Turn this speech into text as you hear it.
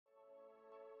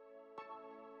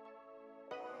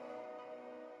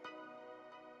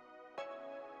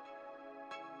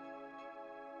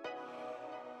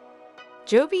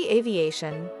Joby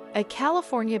Aviation, a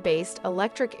California-based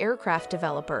electric aircraft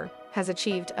developer, has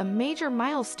achieved a major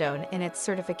milestone in its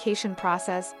certification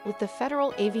process with the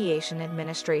Federal Aviation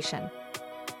Administration.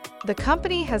 The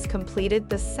company has completed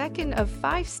the second of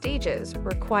 5 stages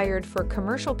required for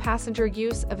commercial passenger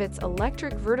use of its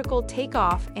electric vertical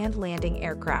takeoff and landing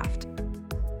aircraft.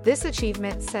 This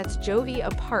achievement sets Joby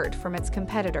apart from its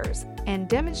competitors and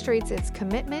demonstrates its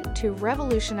commitment to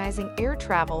revolutionizing air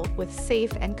travel with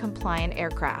safe and compliant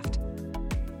aircraft.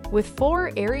 With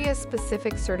 4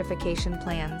 area-specific certification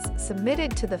plans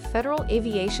submitted to the Federal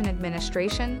Aviation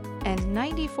Administration and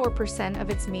 94% of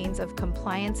its means of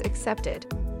compliance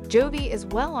accepted, Joby is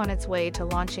well on its way to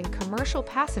launching commercial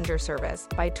passenger service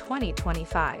by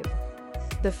 2025.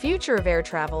 The future of air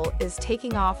travel is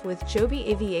taking off with Joby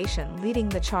Aviation leading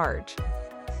the charge.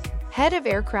 Head of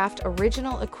Aircraft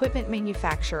Original Equipment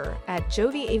Manufacturer at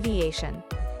Joby Aviation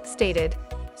stated,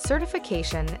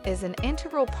 "Certification is an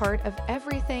integral part of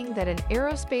everything that an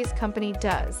aerospace company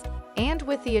does, and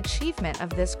with the achievement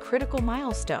of this critical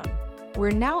milestone,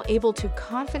 we're now able to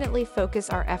confidently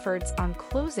focus our efforts on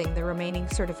closing the remaining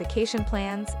certification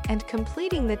plans and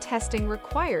completing the testing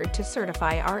required to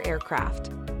certify our aircraft."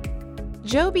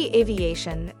 Joby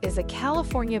Aviation is a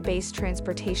California-based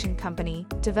transportation company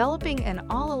developing an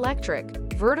all-electric,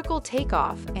 vertical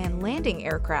takeoff and landing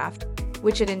aircraft,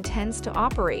 which it intends to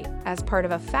operate as part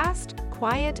of a fast,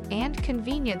 quiet, and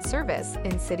convenient service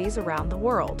in cities around the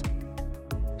world.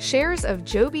 Shares of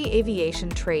Joby Aviation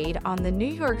trade on the New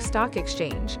York Stock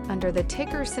Exchange under the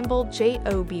ticker symbol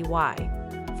JOBY.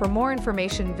 For more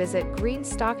information, visit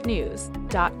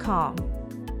greenstocknews.com.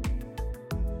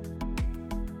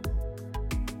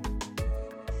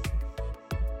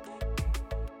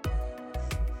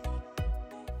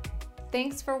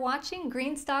 Thanks for watching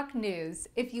Greenstock News.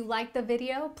 If you liked the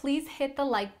video, please hit the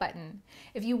like button.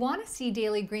 If you want to see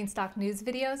daily Greenstock News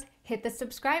videos, hit the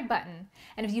subscribe button.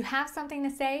 And if you have something to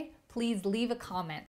say, please leave a comment.